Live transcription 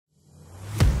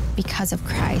because of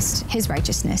Christ, his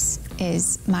righteousness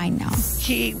is mine now.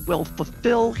 He will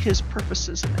fulfill his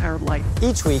purposes in our life.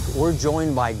 Each week, we're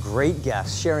joined by great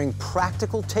guests sharing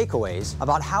practical takeaways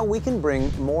about how we can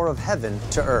bring more of heaven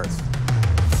to earth.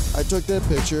 I took that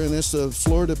picture, and it's the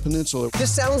Florida Peninsula.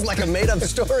 This sounds like a made-up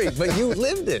story, but you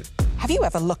lived it. Have you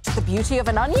ever looked at the beauty of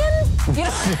an onion? You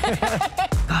know?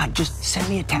 God, just send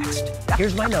me a text.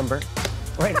 Here's my number.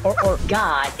 Right, or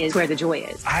God is where the joy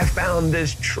is. I found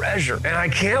this treasure, and I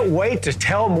can't wait to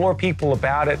tell more people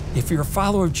about it. If you're a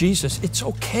follower of Jesus, it's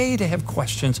okay to have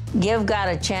questions. Give God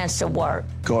a chance to work.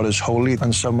 God is holy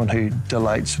and someone who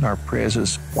delights in our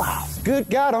praises. wow.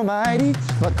 Good God Almighty,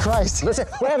 but Christ. Listen,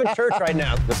 we're having church right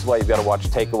now. This is why you've got to watch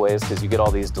Takeaways, because you get all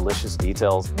these delicious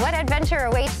details. What adventure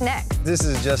awaits next? This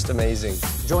is just amazing.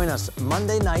 Join us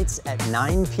Monday nights at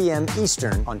 9 p.m.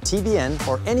 Eastern on TBN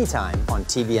or anytime on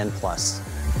TBN+.